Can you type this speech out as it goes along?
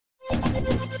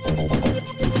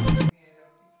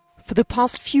For the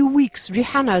past few weeks,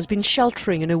 Rihanna has been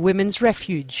sheltering in a women's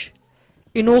refuge.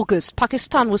 In August,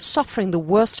 Pakistan was suffering the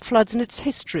worst floods in its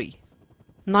history.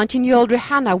 19-year-old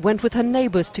Rihanna went with her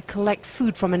neighbors to collect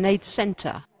food from an aid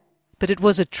center. But it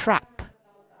was a trap.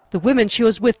 The women she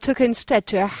was with took her instead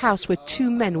to a house where two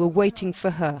men were waiting for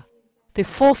her. They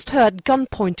forced her at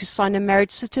gunpoint to sign a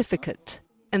marriage certificate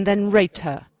and then raped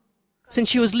her. Since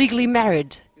she was legally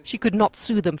married, she could not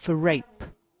sue them for rape.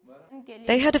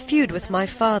 They had a feud with my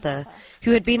father,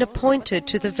 who had been appointed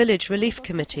to the village relief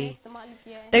committee.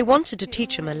 They wanted to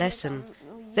teach him a lesson.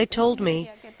 They told me,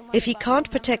 if he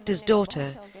can't protect his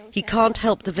daughter, he can't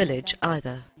help the village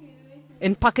either.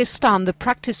 In Pakistan, the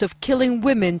practice of killing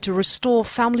women to restore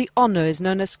family honor is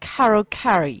known as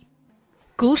karo-kari.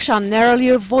 Gulshan narrowly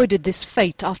avoided this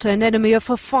fate after an enemy of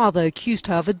her father accused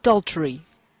her of adultery.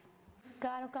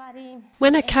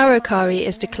 When a karo-kari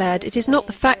is declared, it is not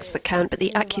the facts that count but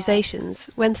the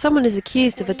accusations. When someone is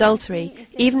accused of adultery,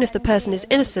 even if the person is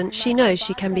innocent, she knows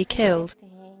she can be killed.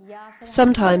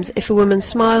 Sometimes, if a woman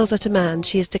smiles at a man,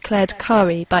 she is declared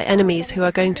kari by enemies who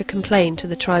are going to complain to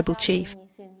the tribal chief.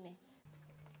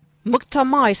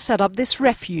 Muktamai set up this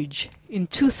refuge. In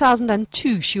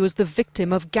 2002, she was the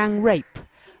victim of gang rape,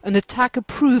 an attack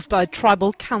approved by a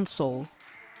tribal council.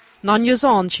 9 years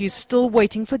on, she is still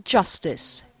waiting for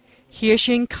justice. Here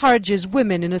she encourages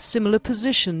women in a similar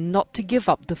position not to give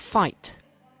up the fight.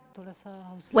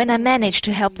 When I manage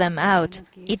to help them out,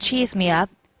 it cheers me up.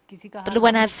 But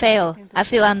when I fail, I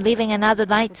feel I'm living another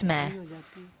nightmare.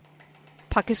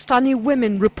 Pakistani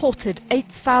women reported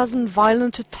 8,000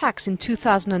 violent attacks in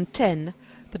 2010,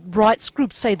 but rights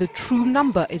groups say the true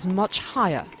number is much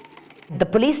higher. The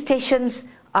police stations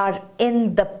are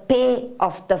in the pay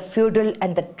of the feudal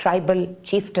and the tribal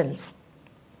chieftains.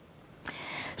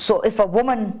 So if a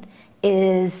woman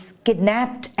is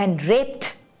kidnapped and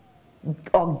raped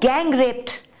or gang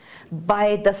raped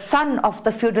by the son of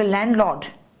the feudal landlord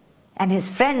and his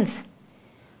friends,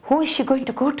 who is she going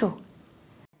to go to?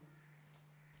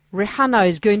 Rihanna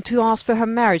is going to ask for her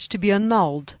marriage to be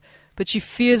annulled, but she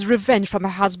fears revenge from her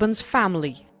husband's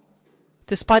family.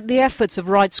 Despite the efforts of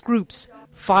rights groups,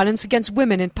 violence against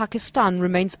women in Pakistan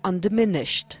remains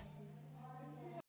undiminished.